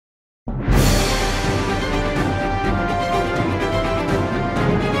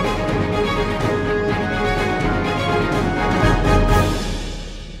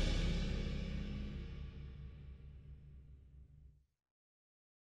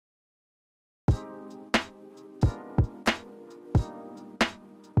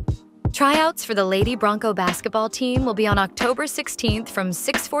Tryouts for the Lady Broncho basketball team will be on October 16th from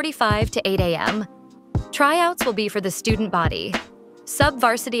 6:45 to 8 a.m. Tryouts will be for the student body,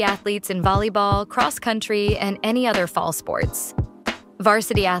 sub-varsity athletes in volleyball, cross-country, and any other fall sports.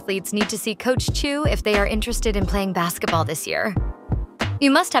 Varsity athletes need to see Coach Chu if they are interested in playing basketball this year.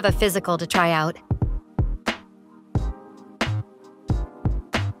 You must have a physical to try out.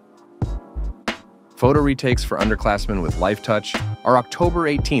 Photo retakes for underclassmen with Life Touch are October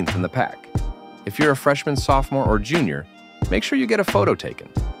 18th in the pack. If you're a freshman, sophomore, or junior, make sure you get a photo taken.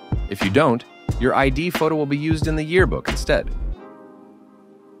 If you don't, your ID photo will be used in the yearbook instead.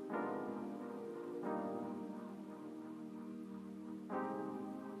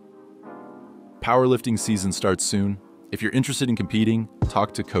 Powerlifting season starts soon. If you're interested in competing,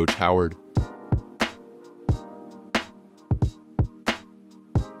 talk to Coach Howard.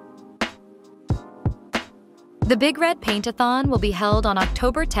 The Big Red Paint-A-Thon will be held on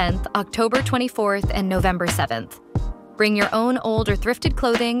October 10th, October 24th, and November 7th. Bring your own old or thrifted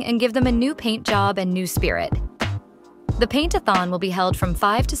clothing and give them a new paint job and new spirit. The Paint-A-Thon will be held from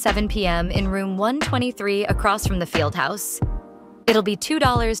 5 to 7 p.m. in room 123 across from the field house. It'll be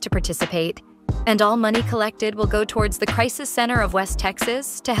 $2 to participate, and all money collected will go towards the Crisis Center of West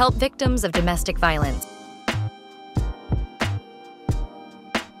Texas to help victims of domestic violence.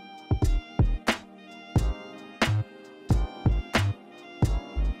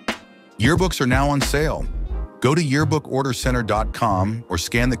 Yearbooks are now on sale. Go to yearbookordercenter.com or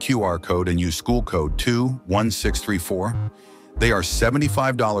scan the QR code and use school code 21634. They are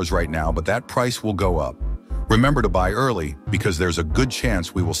 $75 right now, but that price will go up. Remember to buy early because there's a good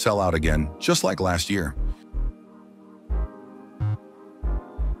chance we will sell out again, just like last year.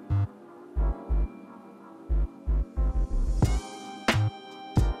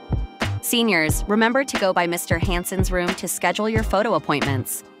 Seniors, remember to go by Mr. Hansen's room to schedule your photo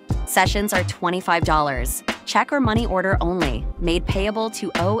appointments. Sessions are $25. Check or money order only, made payable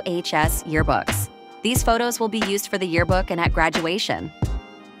to OHS Yearbooks. These photos will be used for the yearbook and at graduation.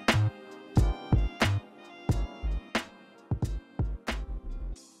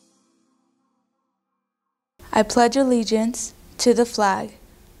 I pledge allegiance to the flag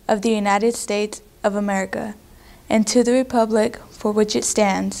of the United States of America and to the republic for which it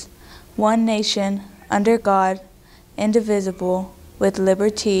stands, one nation, under God, indivisible, with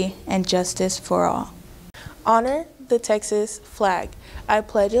liberty and justice for all. Honor the Texas flag. I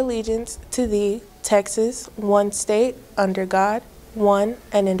pledge allegiance to thee, Texas, one state, under God, one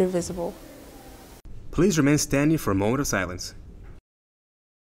and indivisible. Please remain standing for a moment of silence.